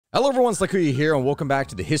Hello everyone, Sakuya here, and welcome back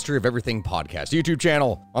to the History of Everything podcast YouTube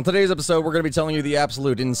channel. On today's episode, we're going to be telling you the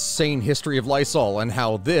absolute insane history of Lysol and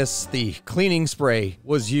how this, the cleaning spray,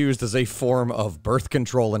 was used as a form of birth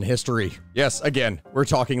control in history. Yes, again, we're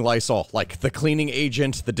talking Lysol, like the cleaning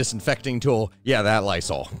agent, the disinfecting tool, yeah, that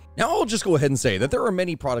Lysol. Now, I'll just go ahead and say that there are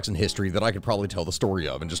many products in history that I could probably tell the story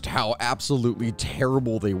of and just how absolutely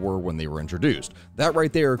terrible they were when they were introduced. That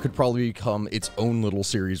right there could probably become its own little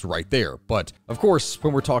series right there. But, of course,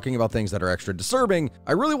 when we're talking about things that are extra disturbing,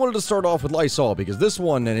 I really wanted to start off with Lysol because this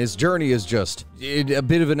one and his journey is just a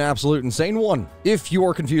bit of an absolute insane one. If you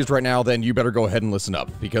are confused right now, then you better go ahead and listen up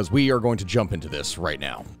because we are going to jump into this right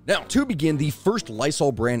now. Now, to begin, the first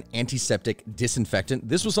Lysol brand antiseptic disinfectant,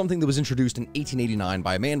 this was something that was introduced in 1889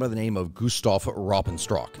 by a man by the name of Gustav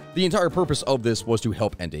Roppenstock. The entire purpose of this was to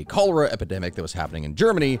help end a cholera epidemic that was happening in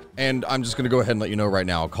Germany, and I'm just going to go ahead and let you know right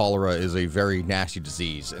now, cholera is a very nasty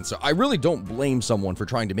disease, and so I really don't blame someone for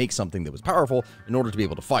trying to make something that was powerful in order to be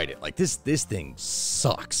able to fight it. Like, this thing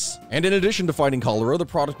sucks. And in addition to fighting cholera, the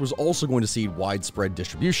product was also going to see widespread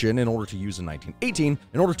distribution in order to use in 1918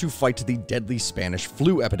 in order to fight the deadly Spanish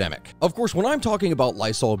flu epidemic. Of course, when I'm talking about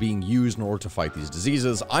Lysol being used in order to fight these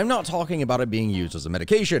diseases, I'm not talking about it being used as a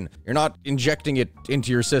medication. You're not injecting it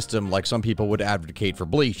into your system like some people would advocate for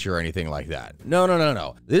bleach or anything like that.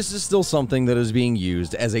 No. This is still something that is being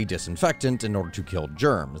used as a disinfectant in order to kill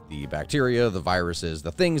germs, the bacteria, the viruses,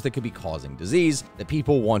 the things that could be causing disease that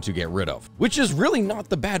people want to get rid of. Which is really not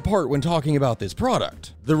the bad part when talking about this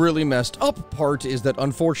product. The really messed up part is that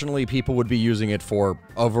unfortunately people would be using it for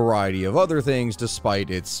a variety of other things despite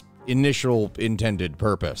its initial intended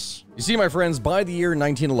purpose. You see, my friends, by the year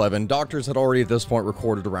 1911, doctors had already at this point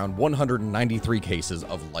recorded around 193 cases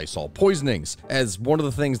of Lysol poisonings, as one of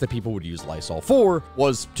the things that people would use Lysol for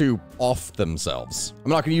was to off themselves. I'm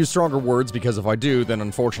not going to use stronger words because if I do, then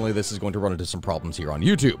unfortunately this is going to run into some problems here on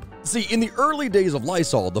YouTube. See, in the early days of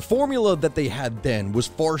Lysol, the formula that they had then was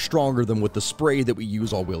far stronger than what the spray that we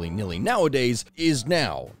use all willy-nilly nowadays is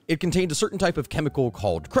now. It contained a certain type of chemical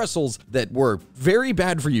called cresols that were very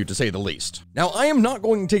bad for you, to say the least. Now, I am not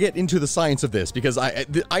going to get into the science of this because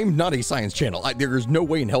I'm not a science channel. There is no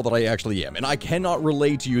way in hell that I actually am, and I cannot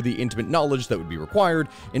relay to you the intimate knowledge that would be required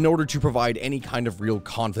in order to provide any kind of real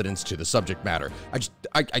confidence to the subject matter.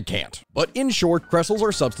 I can't. But in short, cresols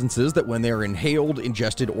are substances that when they are inhaled,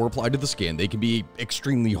 ingested, or applied to the skin, they can be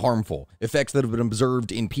extremely harmful. Effects that have been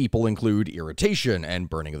observed in people include irritation and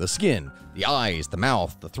burning of the skin, the eyes, the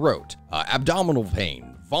mouth, the throat, abdominal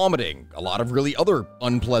pain, vomiting, a lot of really other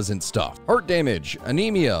unpleasant stuff, heart damage,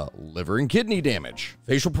 anemia, liver and kidney damage,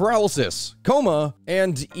 facial paralysis, coma,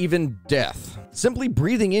 and even death. Simply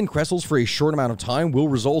breathing in cresols for a short amount of time will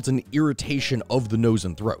result in irritation of the nose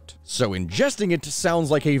and throat. So ingesting it sounds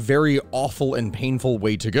like a very awful and painful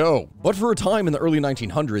way to go. But for a time in the early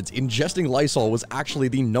 1900s, ingesting Lysol was actually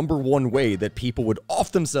the #1 way that people would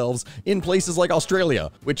off themselves in places like Australia,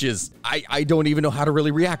 which is, I don't even know how to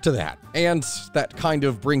really react to that. And that kind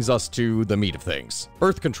of brings us to the meat of things: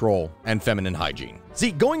 birth control and feminine hygiene.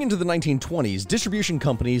 See, going into the 1920s, distribution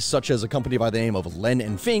companies such as a company by the name of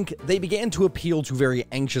Len & Fink, they began to appeal to very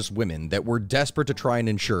anxious women that were desperate to try and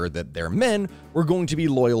ensure that their men were going to be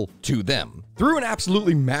loyal to them. Through an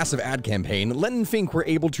absolutely massive ad campaign, Len & Fink were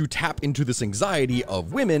able to tap into this anxiety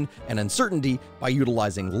of women and uncertainty by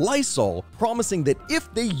utilizing Lysol, promising that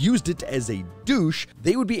if they used it as a douche,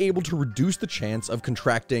 they would be able to reduce the chance of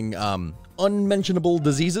contracting, unmentionable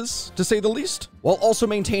diseases, to say the least, while also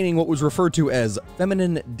maintaining what was referred to as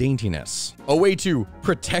feminine daintiness, a way to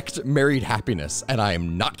protect married happiness, and I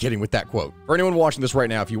am not kidding with that quote. For anyone watching this right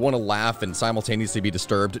now, if you want to laugh and simultaneously be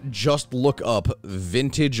disturbed, just look up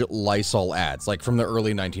vintage Lysol ads, like from the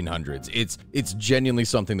early 1900s. It's genuinely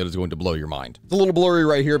something that is going to blow your mind. It's a little blurry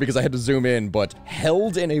right here because I had to zoom in, but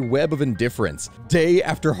held in a web of indifference. Day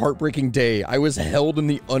after heartbreaking day, I was held in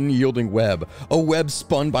the unyielding web, a web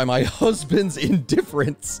spun by my husband's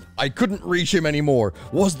indifference. I couldn't reach him anymore.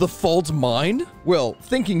 Was the fault mine? Well,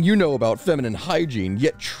 thinking you know about feminine hygiene,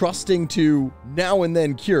 yet trusting to now and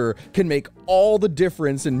then cure can make all the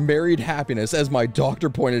difference in married happiness, as my doctor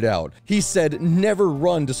pointed out. He said never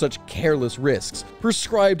run to such careless risks.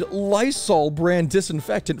 Prescribed Lysol brand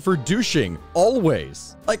disinfectant for douching,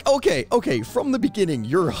 always. Like, okay, from the beginning,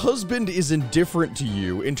 your husband is indifferent to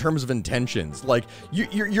you in terms of intentions. Like,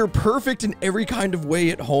 you're perfect in every kind of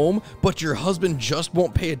way at home, but your husband just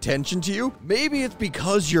won't pay attention to you? Maybe it's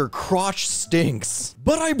because your crotch stinks.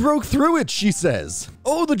 But I broke through it, she says.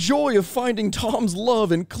 Oh, the joy of finding Tom's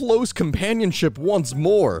love and close companionship once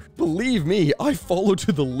more. Believe me, I follow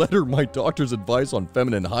to the letter my doctor's advice on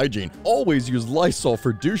feminine hygiene. Always use Lysol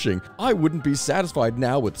for douching. I wouldn't be satisfied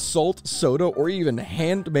now with salt, soda, or even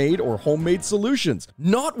handmade or homemade solutions.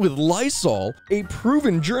 Not with Lysol, a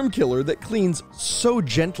proven germ killer that cleans so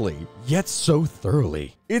gently, yet so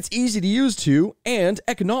thoroughly. It's easy to use too, and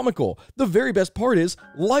economical. The very best part is,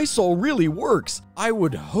 Lysol really works. I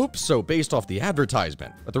would hope so based off the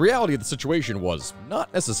advertisement, but the reality of the situation was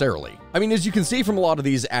not necessarily. I mean, as you can see from a lot of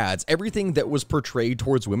these ads, everything that was portrayed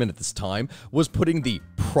towards women at this time was putting the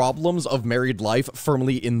problems of married life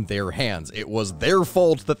firmly in their hands. It was their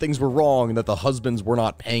fault that things were wrong and that the husbands were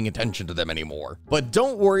not paying attention to them anymore. But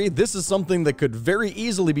don't worry, this is something that could very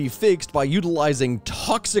easily be fixed by utilizing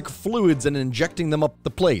toxic fluids and injecting them up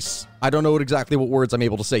the place. I don't know exactly what words I'm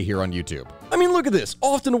able to say here on YouTube. I mean, look at this.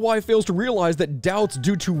 Often a wife fails to realize that doubts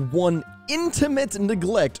due to one intimate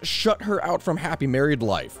neglect shut her out from happy married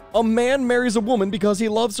life. A man marries a woman because he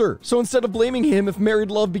loves her. So instead of blaming him if married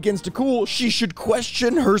love begins to cool, she should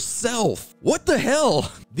question herself. What the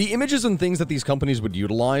hell? The images and things that these companies would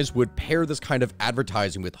utilize would pair this kind of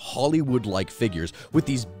advertising with Hollywood-like figures, with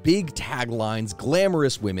these big taglines,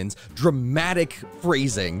 glamorous women's, dramatic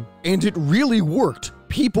phrasing, and it really worked.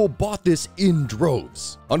 People bought this in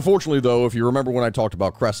droves. Unfortunately though, if you remember when I talked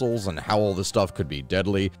about crestals and how all this stuff could be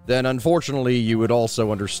deadly, then unfortunately you would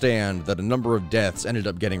also understand that a number of deaths ended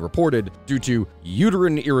up getting reported due to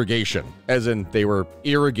uterine irrigation, as in they were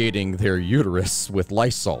irrigating their uterus with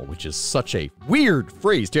Lysol, which is such a weird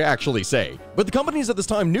phrase to actually say. But the companies at this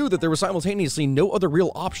time knew that there was simultaneously no other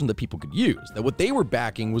real option that people could use, that what they were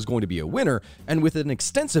backing was going to be a winner, and with an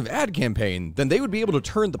extensive ad campaign, then they would be able to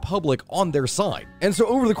turn the public on their side. And so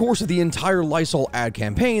over the course of the entire Lysol ad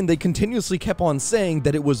campaign, they continuously kept on saying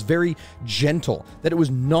that it was very gentle, that it was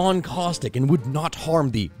non-caustic and would not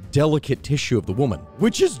harm the delicate tissue of the woman,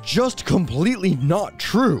 which is just completely not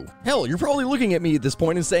true. Hell, you're probably looking at me at this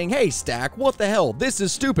point and saying, hey Stack, what the hell? This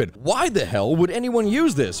is stupid. Why the hell would anyone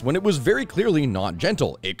use this when it was very clearly not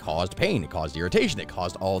gentle? It caused pain, it caused irritation, it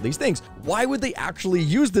caused all these things. Why would they actually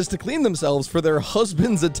use this to clean themselves for their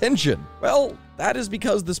husband's attention? Well, that is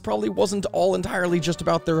because this probably wasn't all entirely just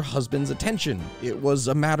about their husband's attention. It was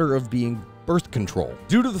a matter of being birth control.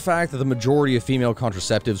 Due to the fact that the majority of female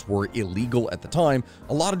contraceptives were illegal at the time,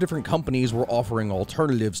 a lot of different companies were offering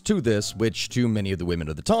alternatives to this, which to many of the women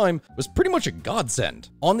of the time was pretty much a godsend.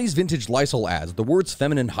 On these vintage Lysol ads, the words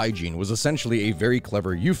feminine hygiene was essentially a very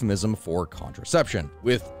clever euphemism for contraception,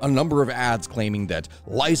 with a number of ads claiming that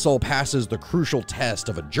Lysol passes the crucial test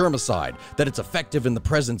of a germicide, that it's effective in the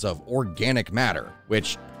presence of organic matter,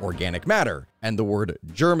 which organic matter and the word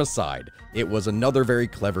germicide. It was another very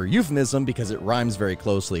clever euphemism because it rhymes very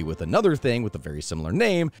closely with another thing with a very similar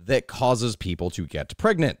name that causes people to get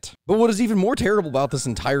pregnant. But what is even more terrible about this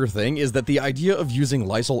entire thing is that the idea of using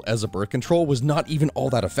Lysol as a birth control was not even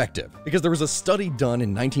all that effective, because there was a study done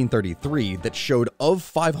in 1933 that showed of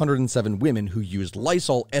 507 women who used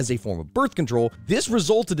Lysol as a form of birth control, this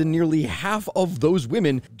resulted in nearly half of those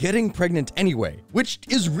women getting pregnant anyway, which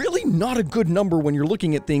is really not a good number when you're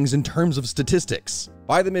looking at things in terms of statistics.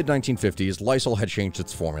 By the mid-1950s, Lysol had changed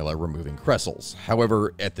its formula, removing crestals.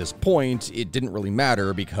 However, at this point, it didn't really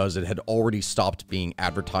matter because it had already stopped being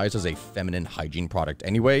advertised as a feminine hygiene product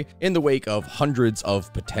anyway, in the wake of hundreds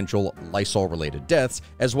of potential Lysol-related deaths,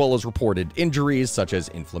 as well as reported injuries such as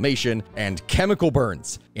inflammation and chemical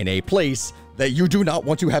burns in a place that you do not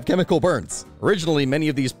want to have chemical burns. Originally, many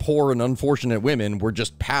of these poor and unfortunate women were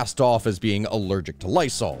just passed off as being allergic to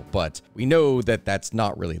Lysol, but we know that that's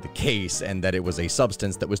not really the case and that it was a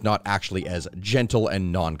substance that was not actually as gentle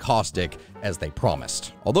and non-caustic as they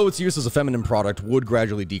promised. Although its use as a feminine product would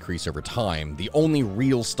gradually decrease over time, the only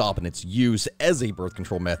real stop in its use as a birth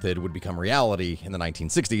control method would become reality in the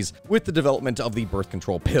 1960s with the development of the birth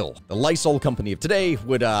control pill. The Lysol company of today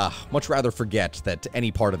would much rather forget that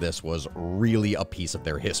any part of this was really a piece of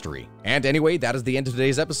their history. And anyway, that is the end of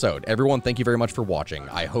today's episode. Everyone, thank you very much for watching.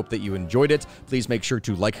 I hope that you enjoyed it. Please make sure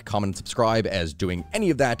to like, comment, and subscribe, as doing any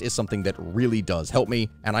of that is something that really does help me,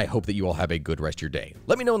 and I hope that you all have a good rest of your day.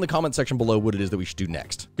 Let me know in the comment section below what it is that we should do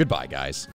next. Goodbye, guys.